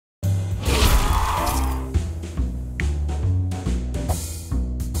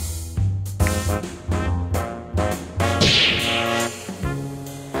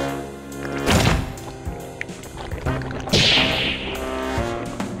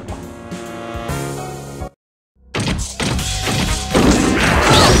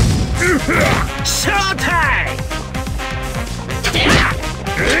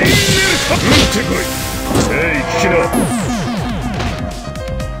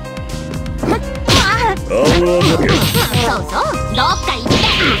そうそう、どっか行って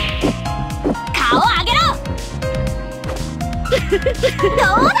顔上げろ。ど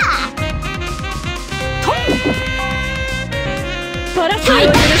うだ。パラサイ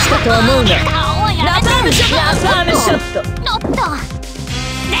トしたと思うが、ラパームショット。ノット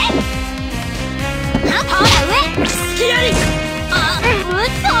でほら上スキアリうっ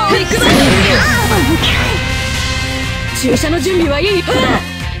そビッグバン注射の準備はいい。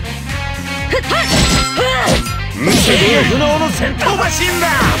無所業不能の戦闘マシンだ。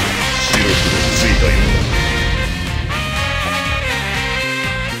白黒ついたよう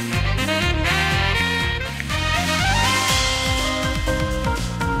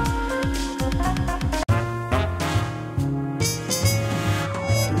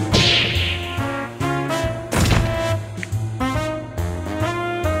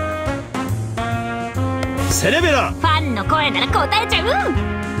な。セレベラ、ファンの声なら答えちゃう。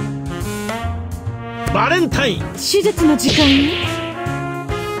バレンタイン、手術の時間よ。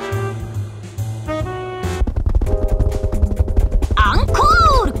アンコ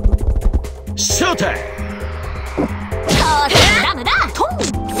ールショータイム。そうダムだトン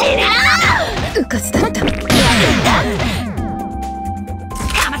セレラうかつだった。か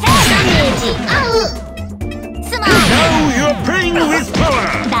ませダメージアウスマイ Now you're playing with power。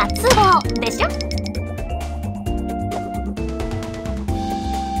 脱帽でしょ。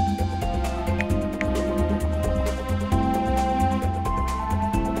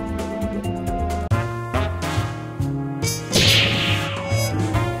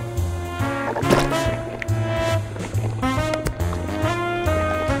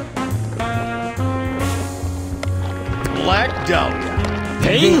Black Dahlia。ペ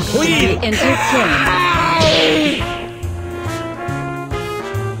インフリー。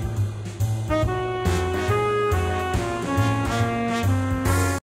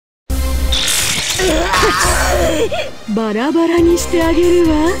バラバラにしてあげる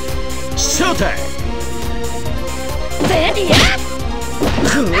わ。ショータイム。レディ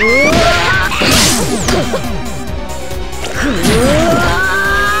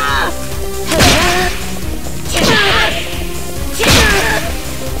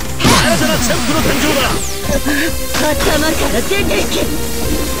新たなチャンプの誕生だ。頭から出てけ。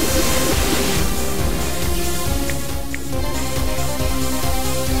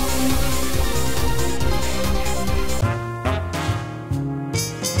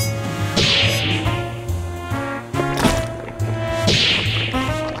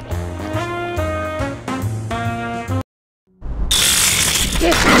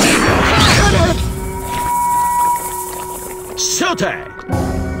ショータイム。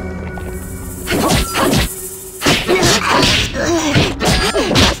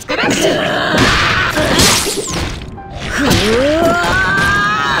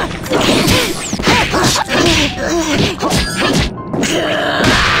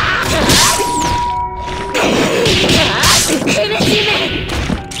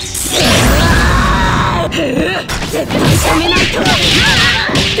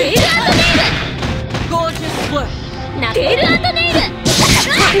テール&ネイル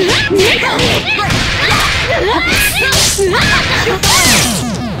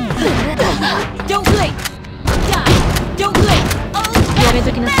Don't blink! Die! Don't blink! やめ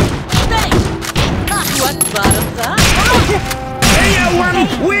ときなさい。What bottom up? Player one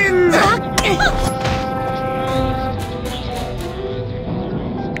win!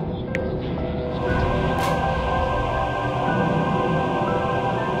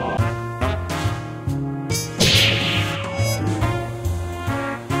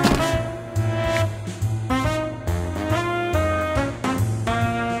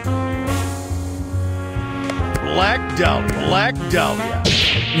 Black Dahlia. Black Dahlia.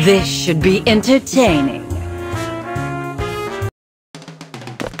 This should be entertaining.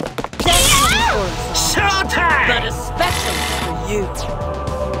 Showtime! But especially for you.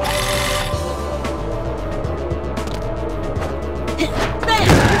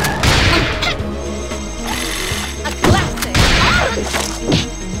 A classic.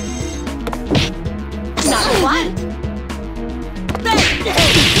 Not what?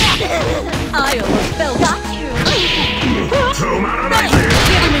 I almost fell back you.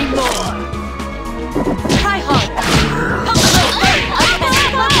 Give me more.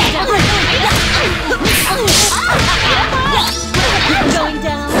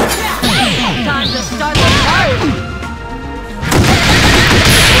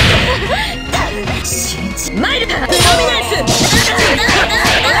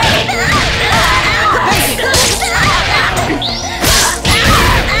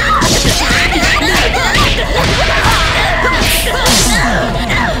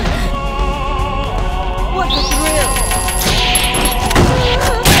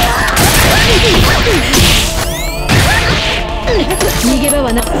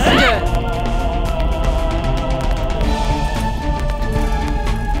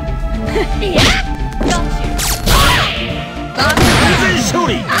 完全勝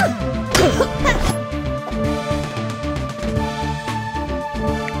利。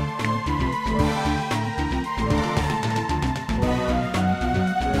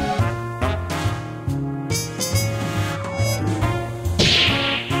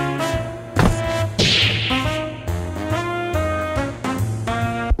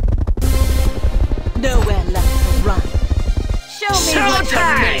Nowhere left to run. Show me what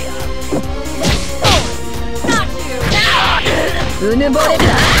you're made of. Not you. うぬぼれるな。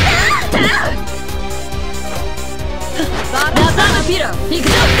ラザームピロー行く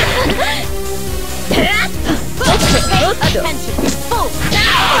ぞ。Attention. Full.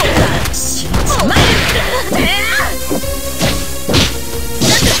 死んじま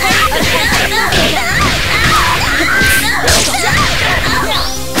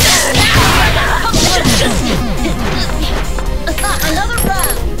Another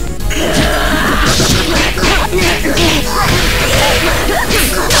round.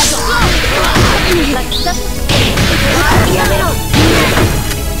やめろ。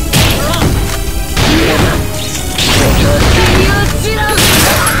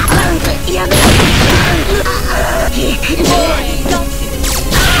やめろ。行くぞ。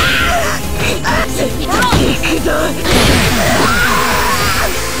行くぞ。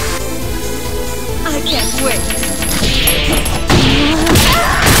I can't wait.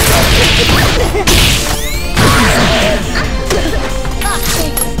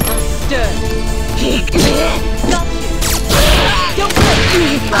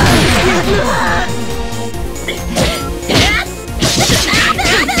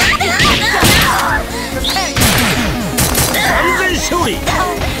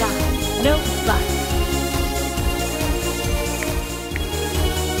 No fun.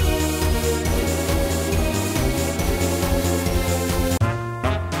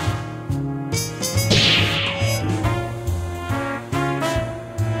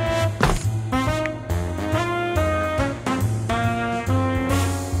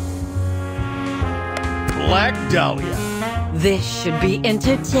 Black Dahlia. This should be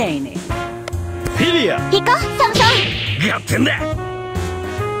entertaining. フィリア。行こう、サムソン。やってんだ。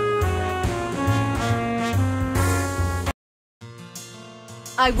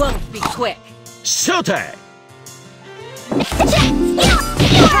I won't be quick. ショータイム。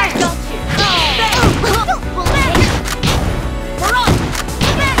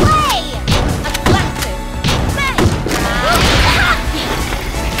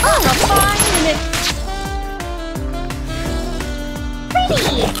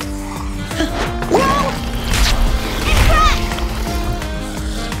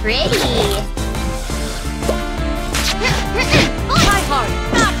Pretty. Try hard,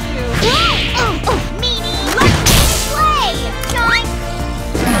 not you. Meanie, let's play. Nine.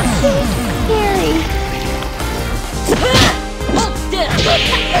 Scary. Hold still.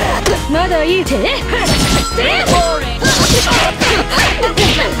 まだいい手。Boring.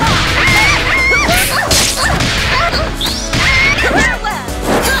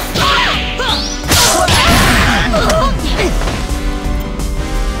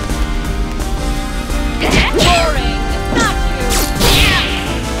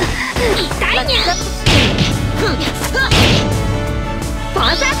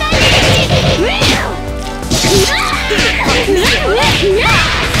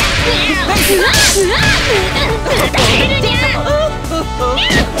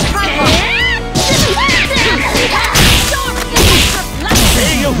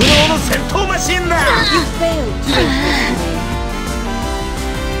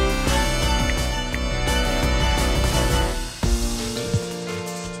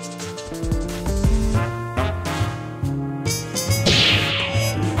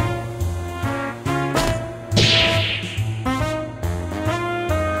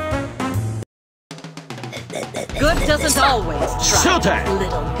 Good doesn't always try, Showtime!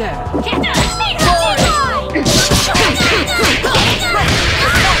 little girl.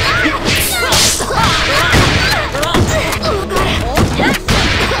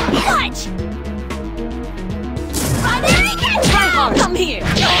 Come here.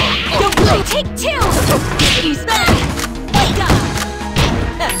 Don't play. Take two. He's there. Wake up.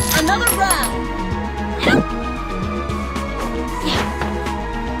 Another round.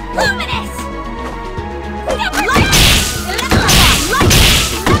 Luminous. Boring.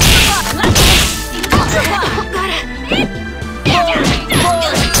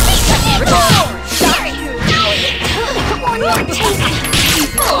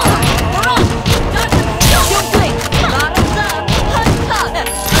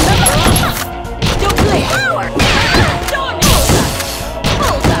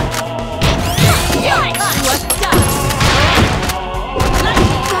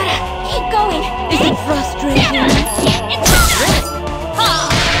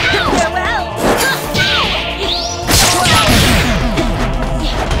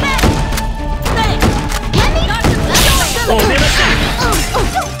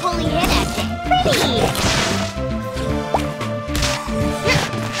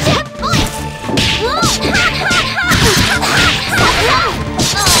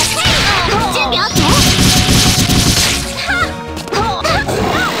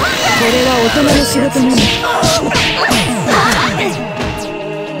 仕事なの。変身。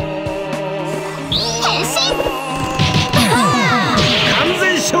完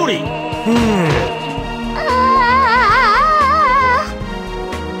全勝利。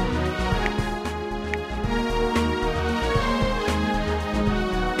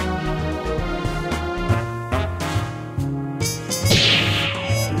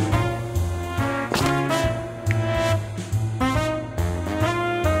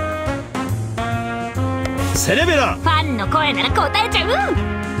セレベラ。ファンの声なら答えちゃう。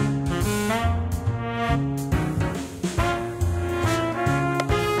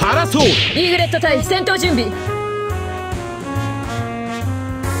パラソール。イーグレット対戦闘準備。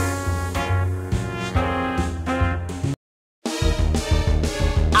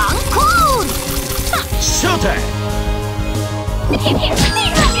アンコール。ショータイム。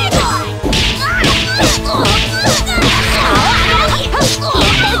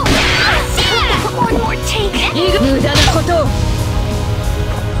無駄なことを。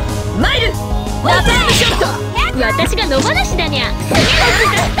マイルラパームショット。私が野放しだにゃ。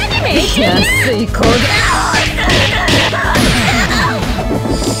安い攻撃。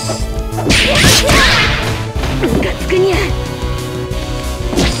ムカつくにゃ。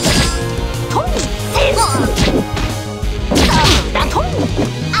トンセーブだトン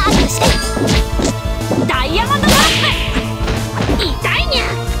アートしてダイヤモンドバック。痛いにゃ。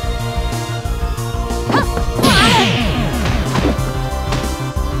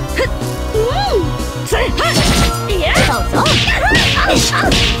そうそう。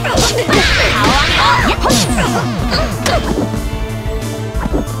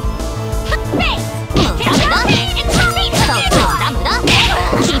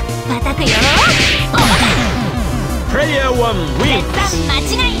プレイヤー1 wins。間違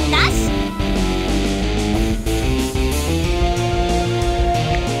いなし。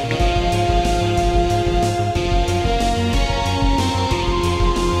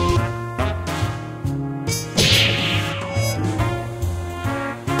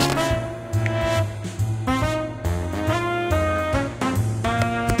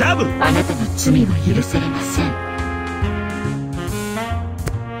ダブル。あなたの罪は許されません。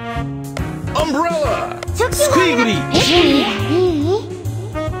アンブララ。スクイグリー。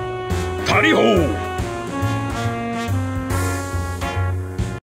タリホー。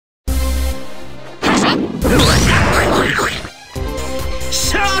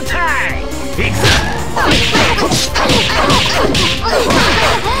ショータイム。いくぞ。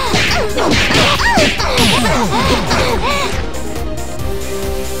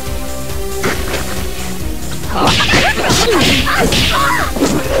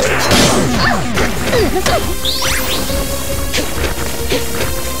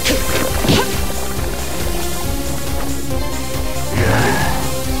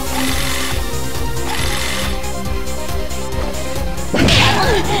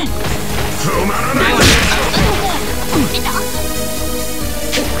止まらない。制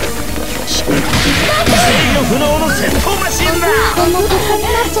御不能の戦闘マシンだ。この高くな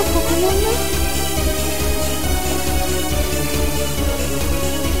っちゃってごめんね。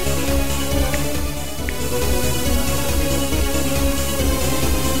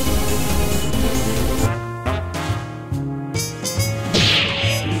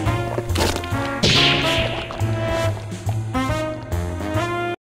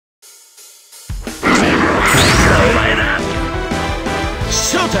お前だ。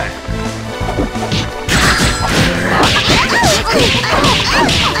ショータイム。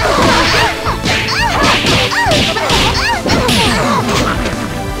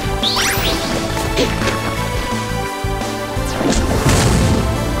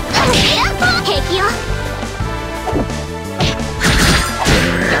平気よ。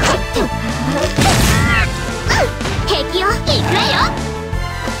平気よ。行くわよ。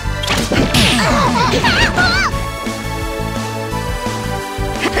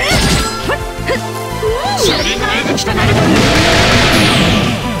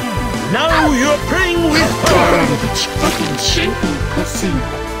Now you're playing with fire.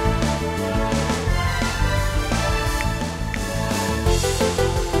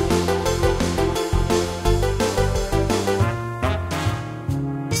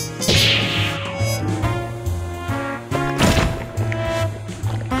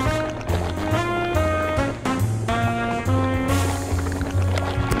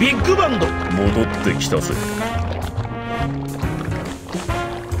 ビッグバンド戻ってきたぜ。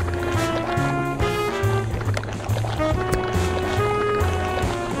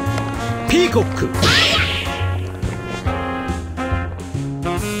ピーコック。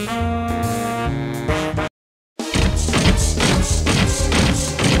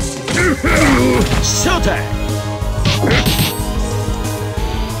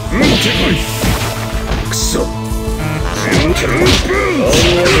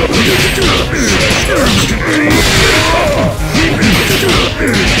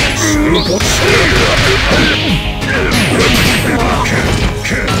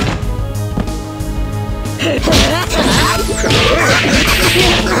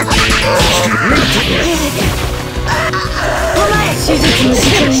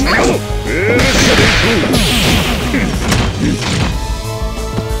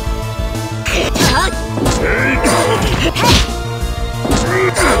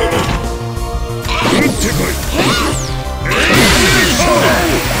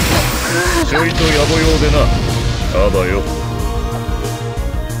な。あばよ。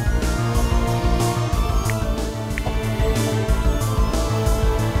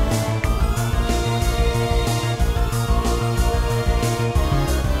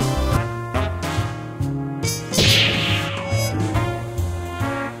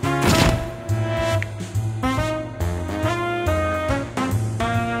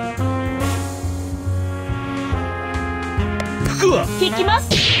服は引きます。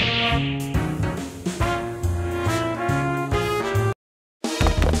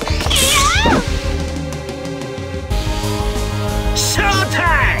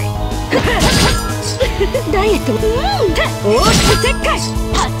ダイエット。おっとでっかい。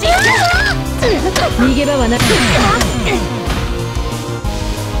逃げ場はなく。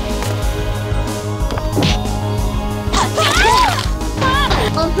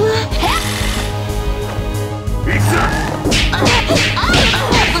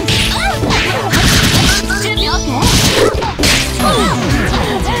準備 OK。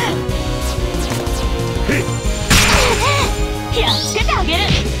やっつけてあげる。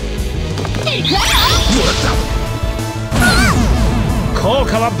いくわよ。効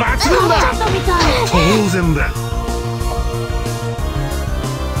果は抜群だ。当然だ。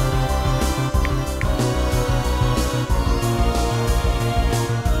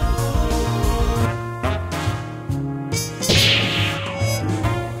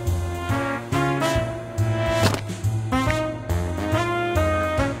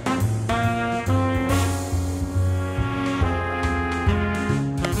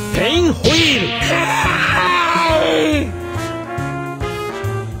ペインホイール。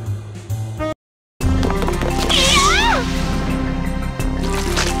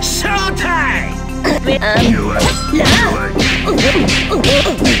ショータイム。弱い。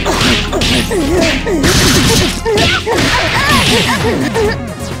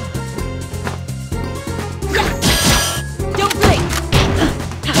Don't play.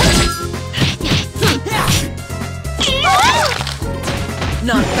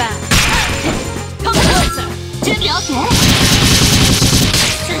 Not bad. Come closer. 準備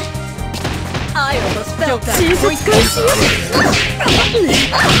OK。I almost felt that. 診察開始。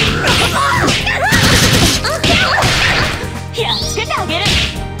やっつけてあげる。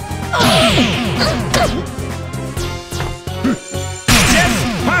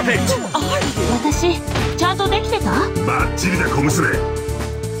パーフェクト。私ちゃんとできてた？バッチリだ小娘。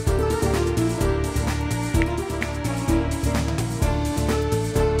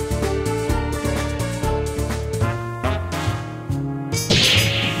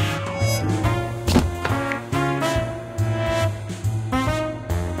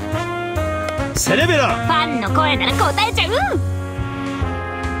セレベラ。ファンの声なら答えちゃう。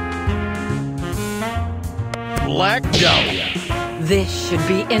Black Dahlia. This should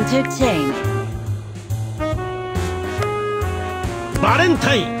be entertaining. バレン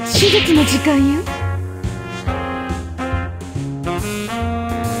タイン。手術の時間よ。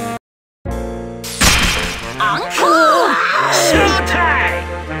アンコー。ショータイ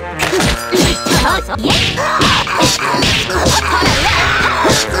ム。イエイ。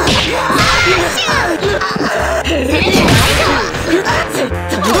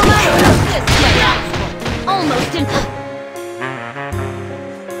Almost in.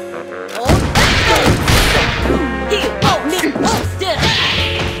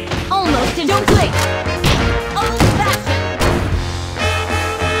 Almost in. Don't play. Old fashioned.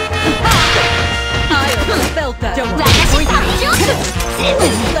 I almost felt that. Don't 私参上。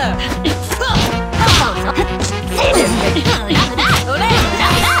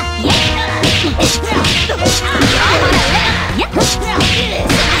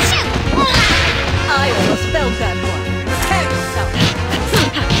I almost felt that one. Prepare yourself.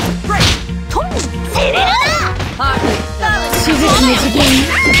 Break. Hardly. 手術の時間。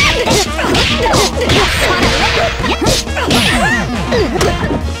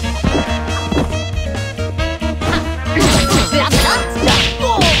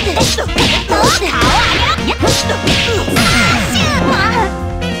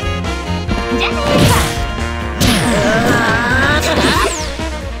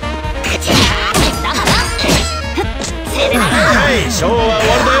はい、ショーは終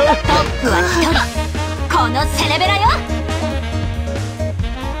わりだよ。トップは一人。このセレベラよ。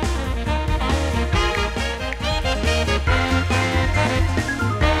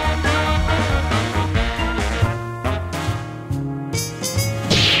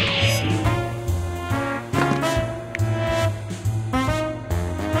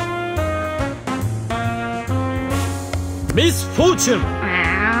ミス・フォーチュン。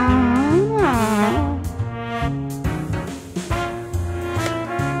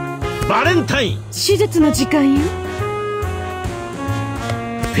バレンタイン。手術の時間よ。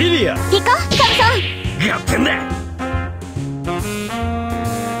フィリア。行こうカムさん。やってんだ。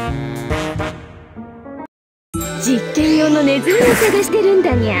実験用のネズミを探してるん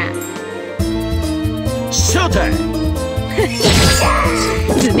だにゃ。正体。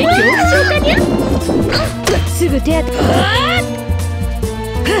爪恐怖症かにゃ。すぐ手当て。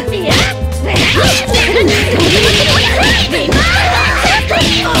いや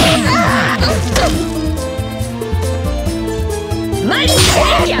マイル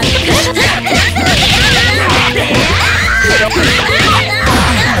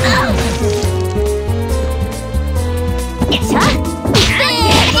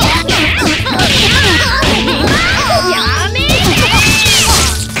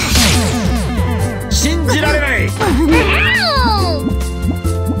信じられない。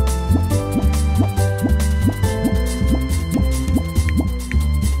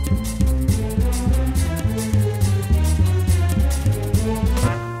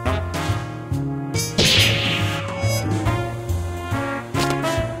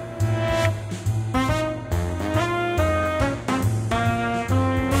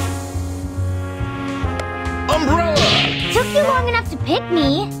Took you long enough to pick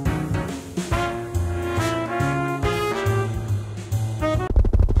me.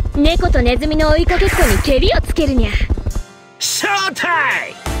 猫とネズミの追いかけっこにケリをつけるにゃ。正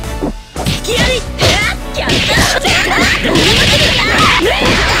体。きやりや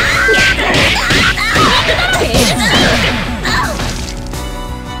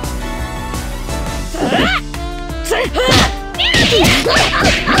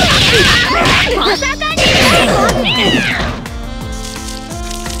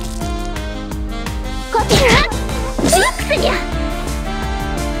こっちジックスにゃ。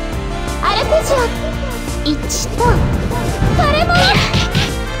アルペジオ1とこれも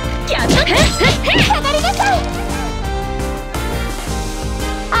やっと下がりなさい。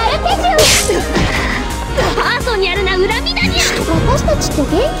アルペジオパーソンにあるな恨みだにゃ。私たちって元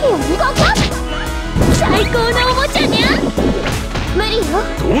気よね。ここ最高のおもちゃにゃ。無理よ。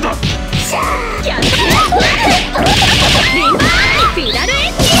どうだ。やっとリンバーフィラルエ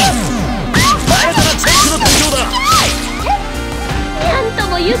ンジン。新たなチェックの誕生だ。なんと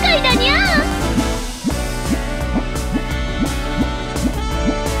も愉快だにゃ。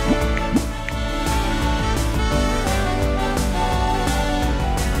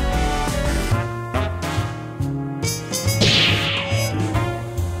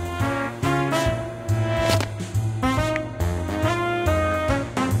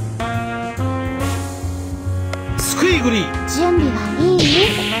スクイグリ。準備はいい？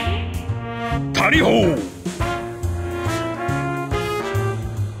タリホー。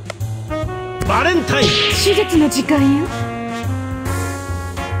バレンタイン。手術の時間よ。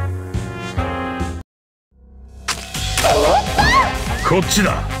こっち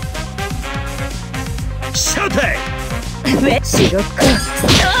だ。正体。白く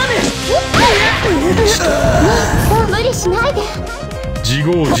無理しないで。自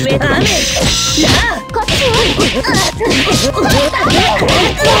業自得だ。こっち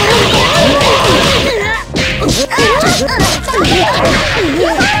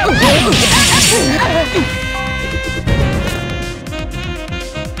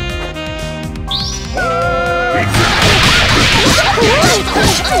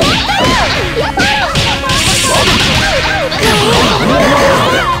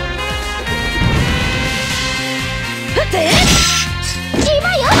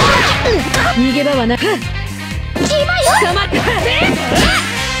逃げ場はなく。今よ。捕まって避けて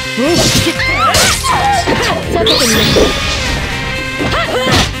みな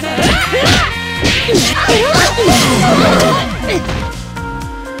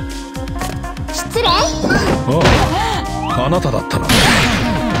失礼。あなただったな。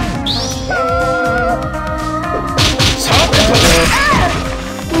さて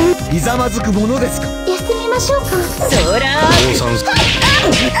とひざまずくものですか。休みましょうか。そら降参す。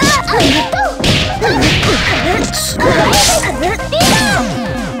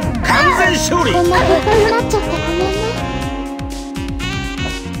完全勝利。こんな結果になっちゃってごめんね。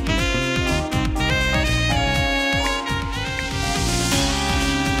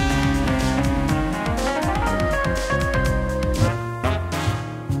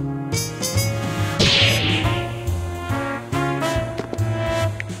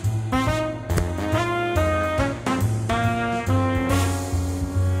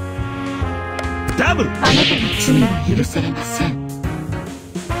ダブル。あなたの罪は許されません。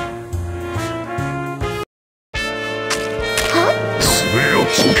潰れろ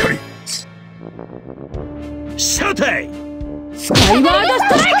しっかり。正体。スカイワードス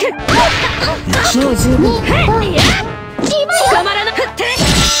トライク。もう十分。捕まらなくって。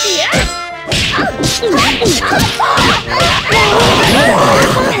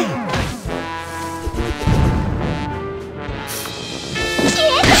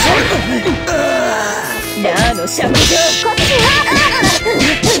ラーの尺状。こっち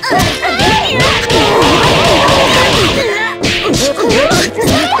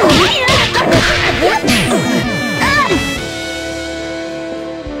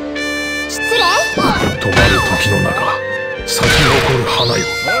失礼。止まる時の中、咲き誇る花よ。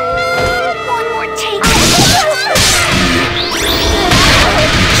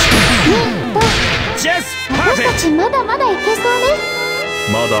私たちまだまだいけそうね。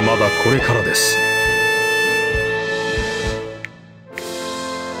まだまだこれからです。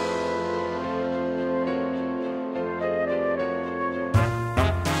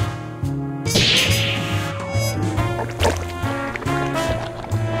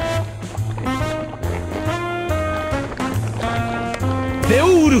ベオ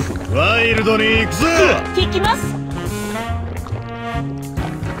ウルフ、ワイルドに行くぞ。引きます。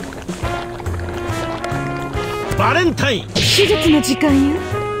バレンタイン。手術の時間よ。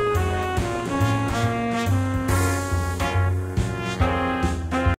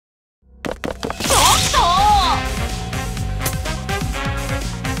ちょっと。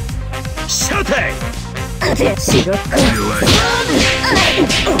シャータイム。で、白く。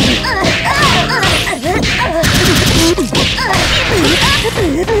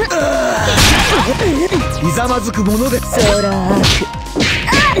ひざまずくものです。ソラーク。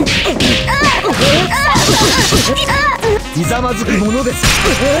ひざまずくものです。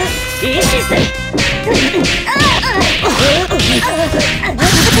イシス。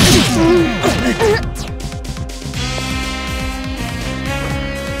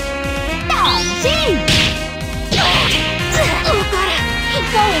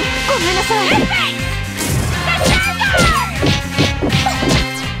ごめんなさい。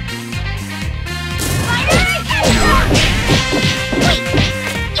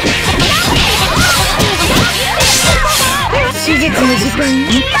手術の時間。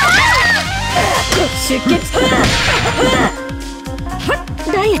出血。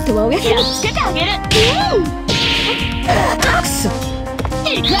ダイエットはお休みしててあげる。くそ。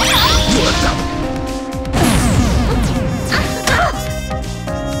信じられない。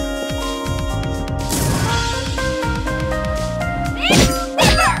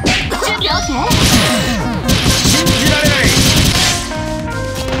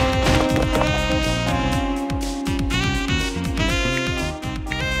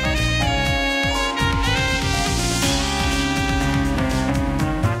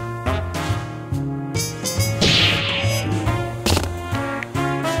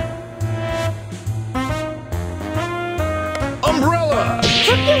Umbrella.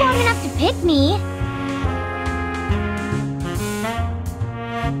 Took you long enough to pick me.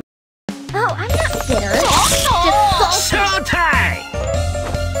 Oh, I'm not bitter. Just Showtime.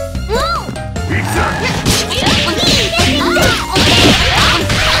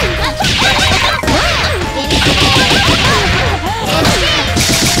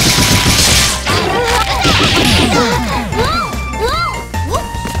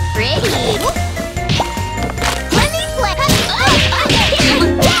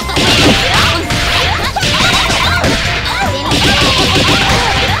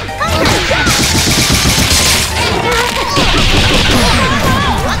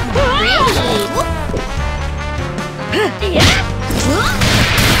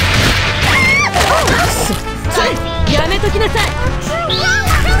 やめときなさい。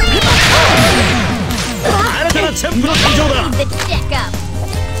新たなチャンプの誕生だ。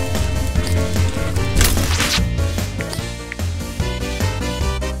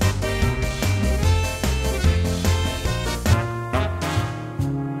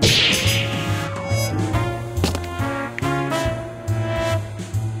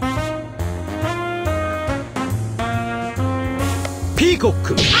ピーコッ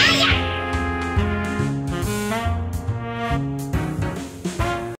ク。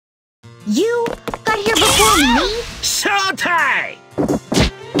You got here before me? Showtime!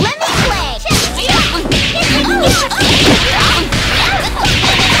 Let me play!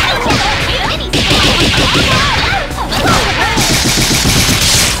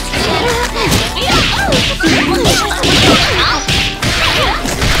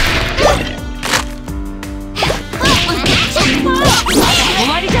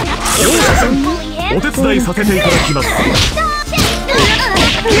お手伝いさせていただきます。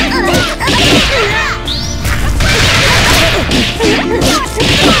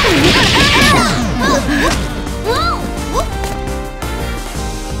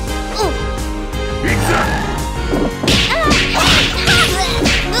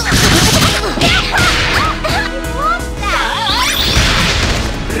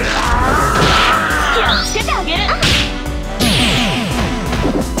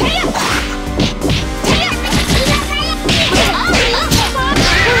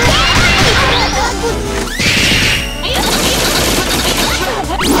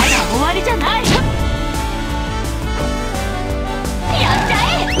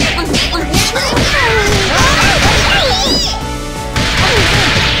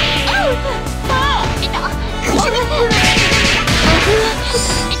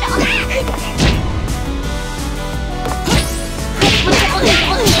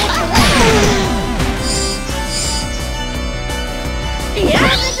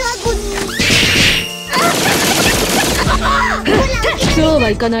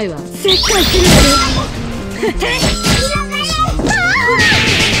かないわ。切開するわね。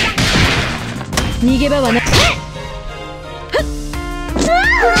逃げ場はない。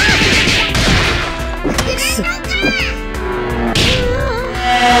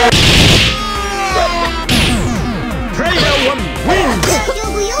大丈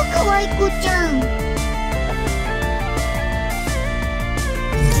夫よ、可愛い子ちゃん。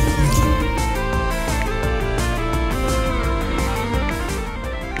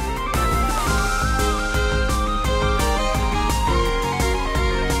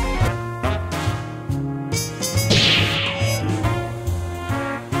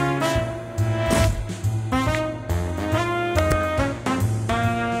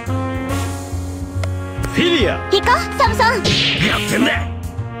フィリア、行こう、サムソン。やってんだ。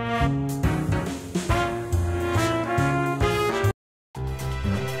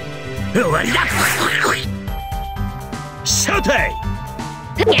終わりだ。ショータイム。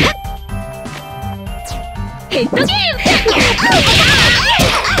ヘッドゲー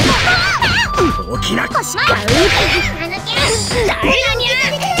ム。大きなおしまい。誰やにゃ。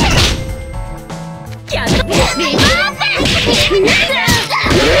キャットリバー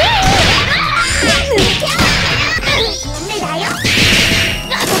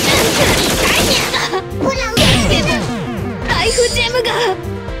ライフジェムが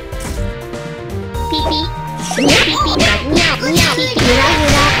ピピピピピニャニャニャピピグラグ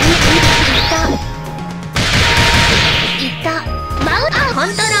ラいたマウンコン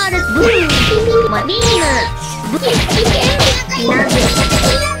トロールブーピピマビームブキピケンナズ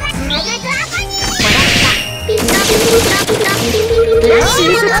メガドラゴンもらったピカピカピカピピブラッシュ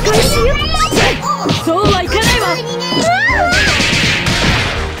開始よ。そうはいかないわ。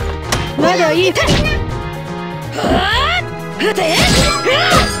まだいい。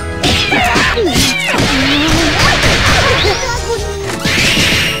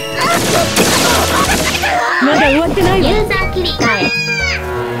まだ終わってないわ。ユーザー切り替え。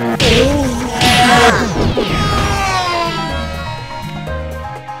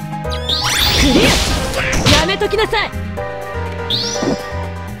クリア。やめときなさい。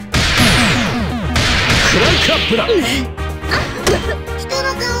クランクアップだ。人の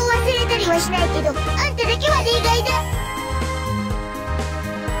顔を忘れたりはしないけど、あんただけは例外だ。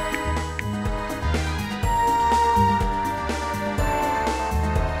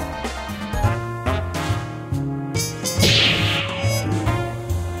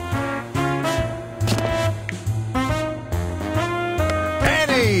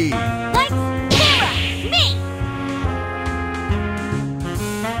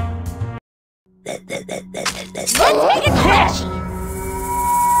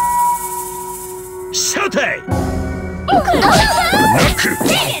ショータイム。ノック。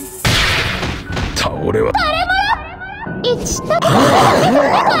倒れは1と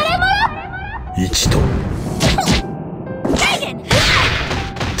1と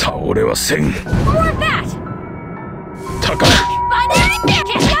倒れはせん。高く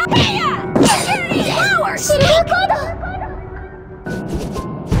シルバーコード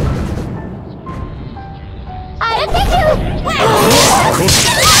アルテキュ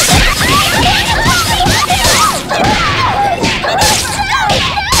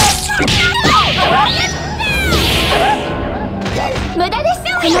無駄です。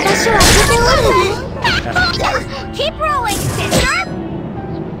この場所は当て終わる。Keep rolling, sister.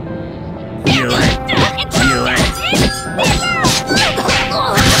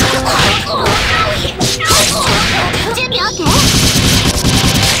 準備 OK?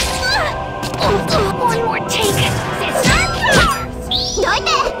 One more take, sister. どいて。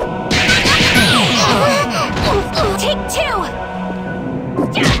Take two.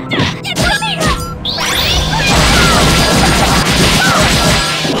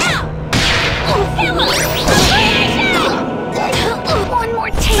 One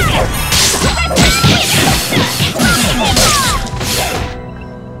more take.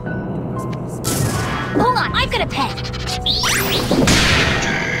 Hold on, I've got a pen.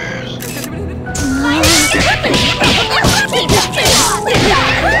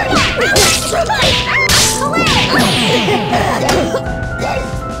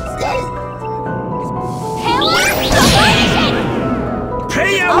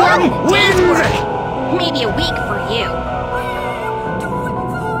 Player one wins. Maybe a week for you.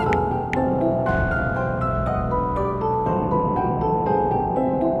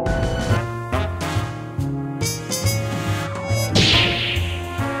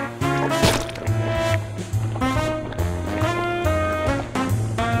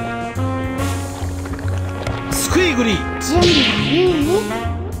 Squiggly. 準備はいい？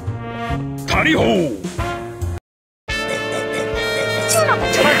タリホー。ちょっ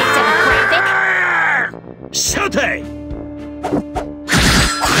とシャウテイ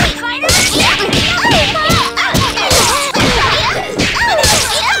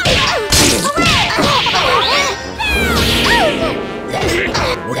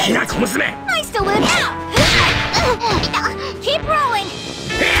大きな小娘 I still live now. Keep rolling.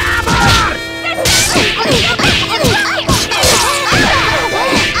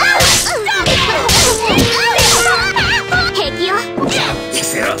 平気よ。さ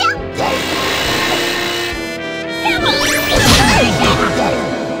せろ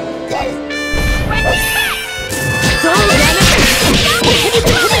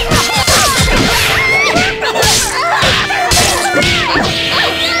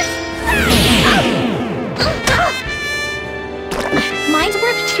Mine's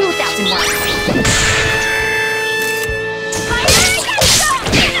worth 2,000 once.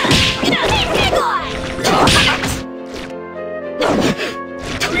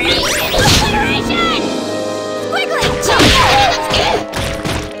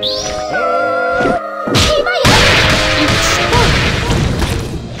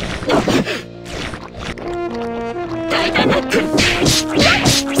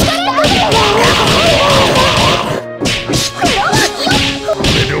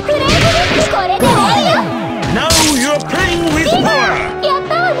 Now you're playing with power やっ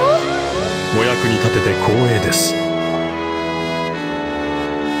たわね。お役に立てて光栄です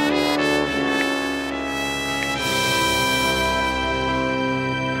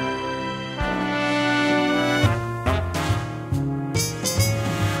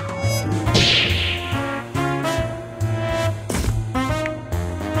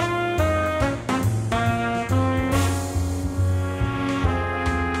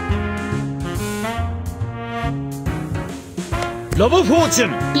ロボフォーチュン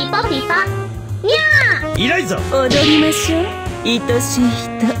ピポピポ。にゃー。イライザ踊りましょう愛しい人。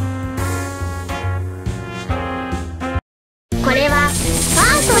これはパ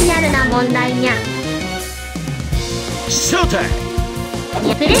ーソニャルな問題にゃ。シャウテイ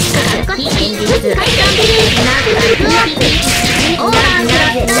ニャプレッシャーか現実階段ビルなくなくオーラーな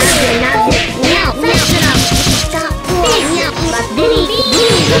ぜにゃおフレッシュなスタにゃバッテリーブ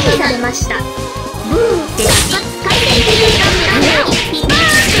ーンされました。ブーンで復活回転するにゃピパー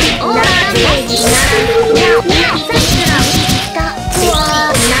オーラーダメージにゃフレッシュなスタで7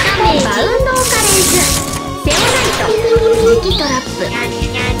名バウンドオカレンズセオナイト磁気トラップ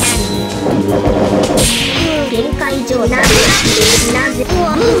限界状態なぜコ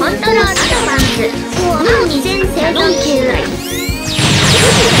ントロールアドバンス2000生存球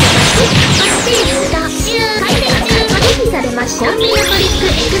ステージが回転中が拒否されました。コンビナトリックエ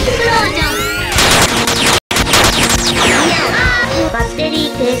クスプロージョンバッテリー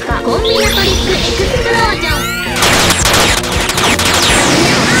低下コンビナトリックエクスプロージョン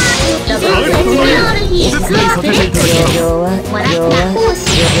2000センチロールヒースクワープレックもらった奉仕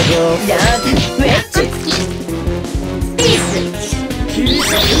めっちゃ好きスペース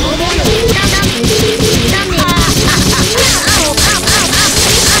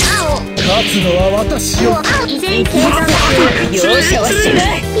勝つのは私よ依然計算中容赦はしな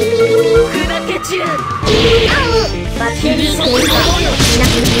い砕け散るバッテリー低下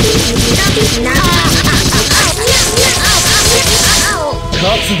勝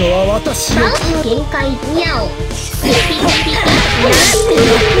つのは私よ限界にゃおバ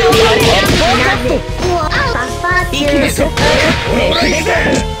ッファー中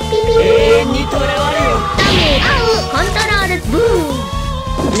永遠にとらわれよダメージコントロールブーン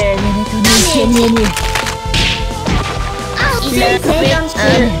レネネと人間に依然生存中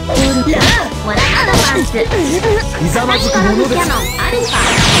モラアドバンスひざまずくものですキャノンアルファ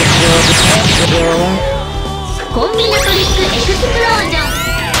コンビナトリックエクスプロージョン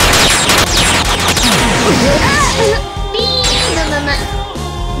ビームムム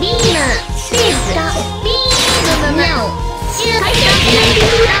ビームスペースビームムム周回転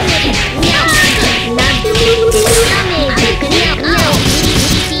ダメージニャオダメージクニャオ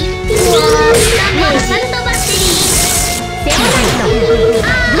アサルトバッテリーセオナイト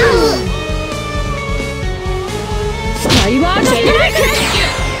スカイワードストライク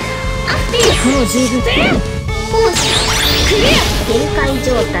もう十分奉仕クリア限界状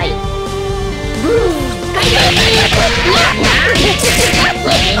態ブーン回転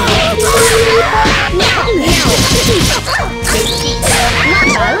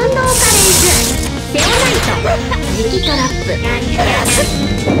バウンドオカレンズセオナイト磁気トラップ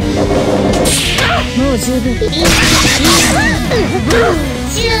もう十分ブーン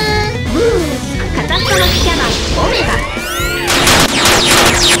シューブーンカタットのキャバンオメガ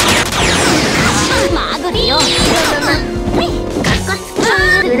マグリオカッコつく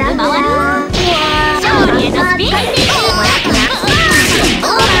裏側勝利へ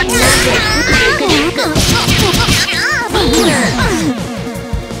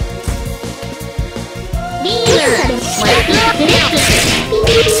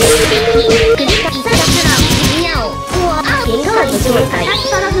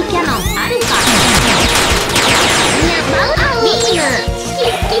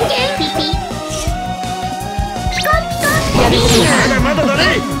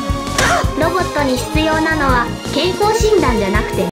に必要なのは健康診断じゃなくて